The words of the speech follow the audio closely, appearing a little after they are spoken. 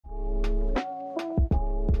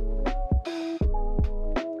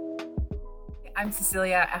I'm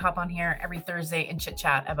Cecilia. I hop on here every Thursday and chit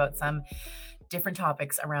chat about some different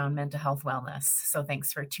topics around mental health wellness. So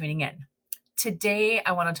thanks for tuning in. Today,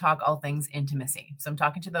 I want to talk all things intimacy. So I'm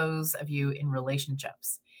talking to those of you in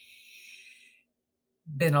relationships.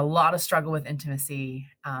 Been a lot of struggle with intimacy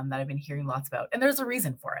that I've been hearing lots about, and there's a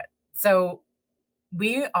reason for it. So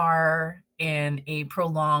we are in a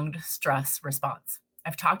prolonged stress response.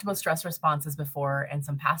 I've talked about stress responses before in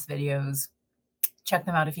some past videos. Check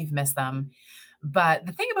them out if you've missed them. But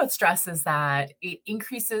the thing about stress is that it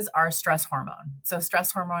increases our stress hormone. So,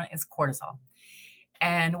 stress hormone is cortisol.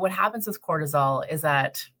 And what happens with cortisol is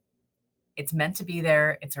that it's meant to be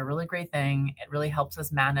there. It's a really great thing. It really helps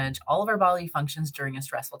us manage all of our bodily functions during a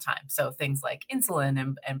stressful time. So, things like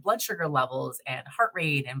insulin and blood sugar levels and heart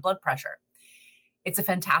rate and blood pressure. It's a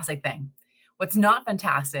fantastic thing. What's not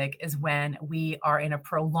fantastic is when we are in a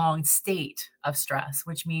prolonged state of stress,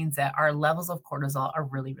 which means that our levels of cortisol are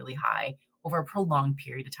really, really high over a prolonged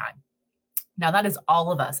period of time. Now, that is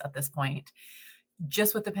all of us at this point,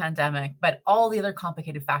 just with the pandemic, but all the other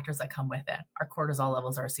complicated factors that come with it. Our cortisol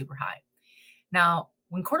levels are super high. Now,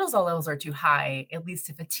 when cortisol levels are too high, it leads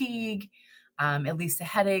to fatigue, it leads to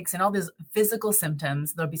headaches and all these physical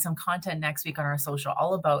symptoms. There'll be some content next week on our social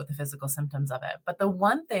all about the physical symptoms of it. But the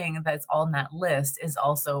one thing that's on that list is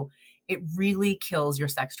also it really kills your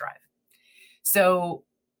sex drive. So,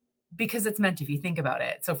 because it's meant to, if you think about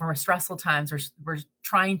it. So, from stressful times, we're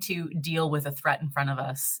trying to deal with a threat in front of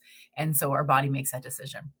us. And so our body makes that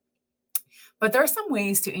decision. But there are some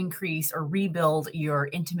ways to increase or rebuild your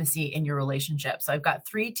intimacy in your relationship. So I've got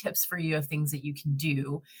 3 tips for you of things that you can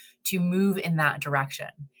do to move in that direction.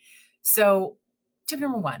 So tip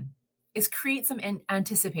number 1 is create some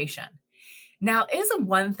anticipation. Now, it is the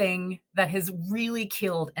one thing that has really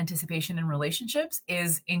killed anticipation in relationships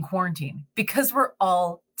is in quarantine because we're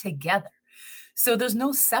all together. So there's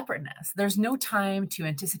no separateness. There's no time to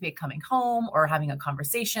anticipate coming home or having a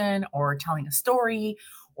conversation or telling a story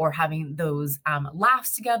or having those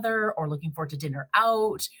laughs together or looking forward to dinner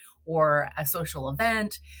out or a social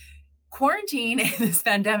event. Quarantine in this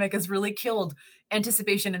pandemic has really killed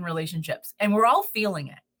anticipation in relationships, and we're all feeling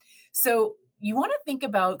it. So you want to think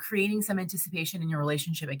about creating some anticipation in your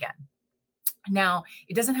relationship again. Now,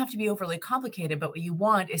 it doesn't have to be overly complicated, but what you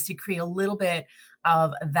want is to create a little bit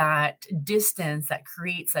of that distance that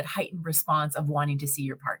creates that heightened response of wanting to see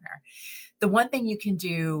your partner. The one thing you can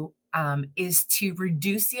do is to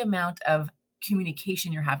reduce the amount of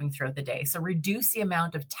communication you're having throughout the day. So reduce the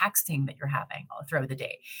amount of texting that you're having throughout the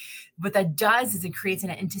day. What that does is it creates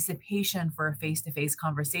an anticipation for a face-to-face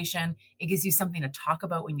conversation. It gives you something to talk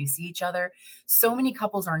about when you see each other. So many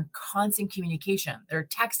couples are in constant communication. They're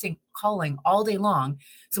texting, calling all day long.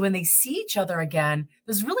 So when they see each other again,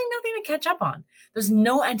 there's really nothing to catch up on. There's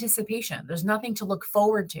no anticipation. There's nothing to look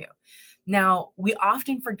forward to. Now, we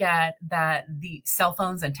often forget that the cell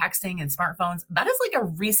phones and texting and smartphones, that is like a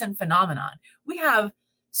recent phenomenon. We have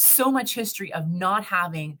so much history of not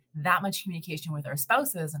having that much communication with our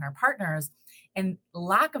spouses and our partners, and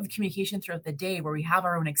lack of communication throughout the day where we have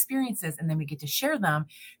our own experiences and then we get to share them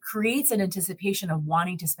creates an anticipation of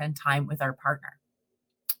wanting to spend time with our partner.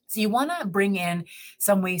 So you want to bring in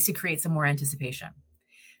some ways to create some more anticipation.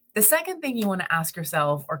 The second thing you want to ask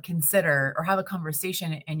yourself or consider or have a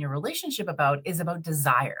conversation in your relationship about is about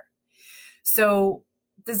desire. So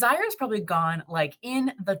desire has probably gone like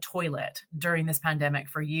in the toilet during this pandemic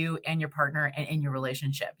for you and your partner and in your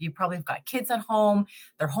relationship. You probably have got kids at home.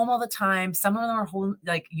 They're home all the time. Some of them are home,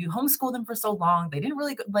 like you homeschooled them for so long. They didn't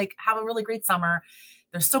really like have a really great summer.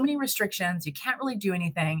 There's so many restrictions. You can't really do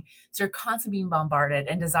anything. So you're constantly being bombarded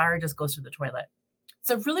and desire just goes through the toilet.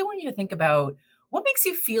 So I really want you to think about what makes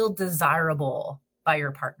you feel desirable by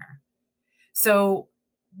your partner. So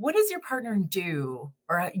what does your partner do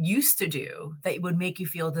or used to do that would make you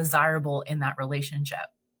feel desirable in that relationship?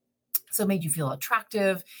 So it made you feel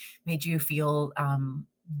attractive, made you feel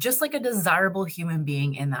just like a desirable human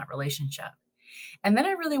being in that relationship. And then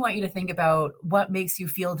I really want you to think about what makes you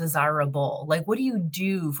feel desirable. Like, what do you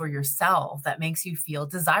do for yourself that makes you feel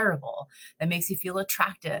desirable, that makes you feel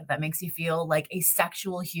attractive, that makes you feel like a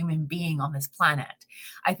sexual human being on this planet?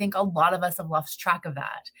 I think a lot of us have lost track of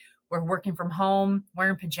that. We're working from home,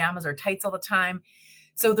 wearing pajamas or tights all the time.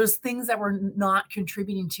 So there's things that we're not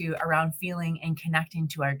contributing to around feeling and connecting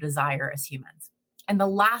to our desire as humans. And the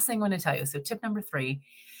last thing I want to tell you, so tip number 3,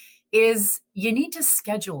 is you need to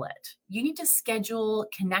schedule it. You need to schedule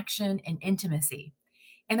connection and intimacy.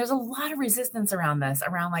 And there's a lot of resistance around this,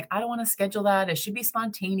 around like, I don't want to schedule that. It should be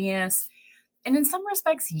spontaneous. And in some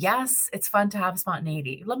respects, yes, it's fun to have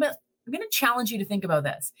spontaneity. I'm going to challenge you to think about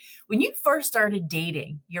this. When you first started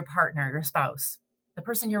dating your partner, your spouse, the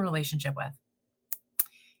person you're in a relationship with,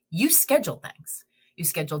 You schedule things. You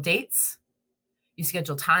schedule dates, you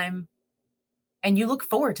schedule time, and you look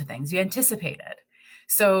forward to things. You anticipate it.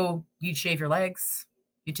 So you'd shave your legs,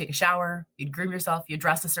 you'd take a shower, you'd groom yourself, you'd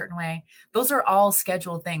dress a certain way. Those are all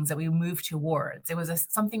scheduled things that we move towards. It was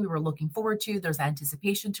something we were looking forward to. There's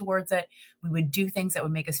anticipation towards it. We would do things that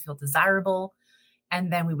would make us feel desirable.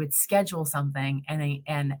 And then we would schedule something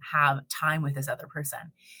and have time with this other person.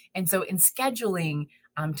 And so in scheduling,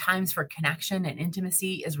 times for connection and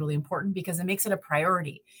intimacy is really important because it makes it a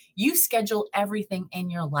priority. You schedule everything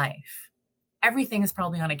in your life. Everything is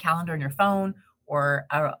probably on a calendar on your phone or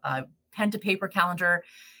a pen to paper calendar.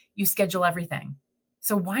 You schedule everything.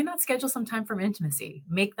 So why not schedule some time for intimacy?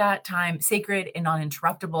 Make that time sacred and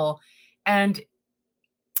uninterruptible. And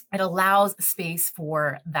it allows space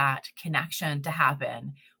for that connection to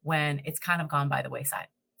happen when it's kind of gone by the wayside.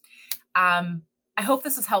 I hope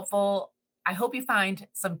this was helpful. I hope you find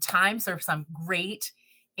some time, sort of some great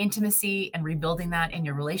intimacy and rebuilding that in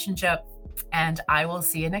your relationship. And I will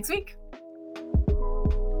see you next week.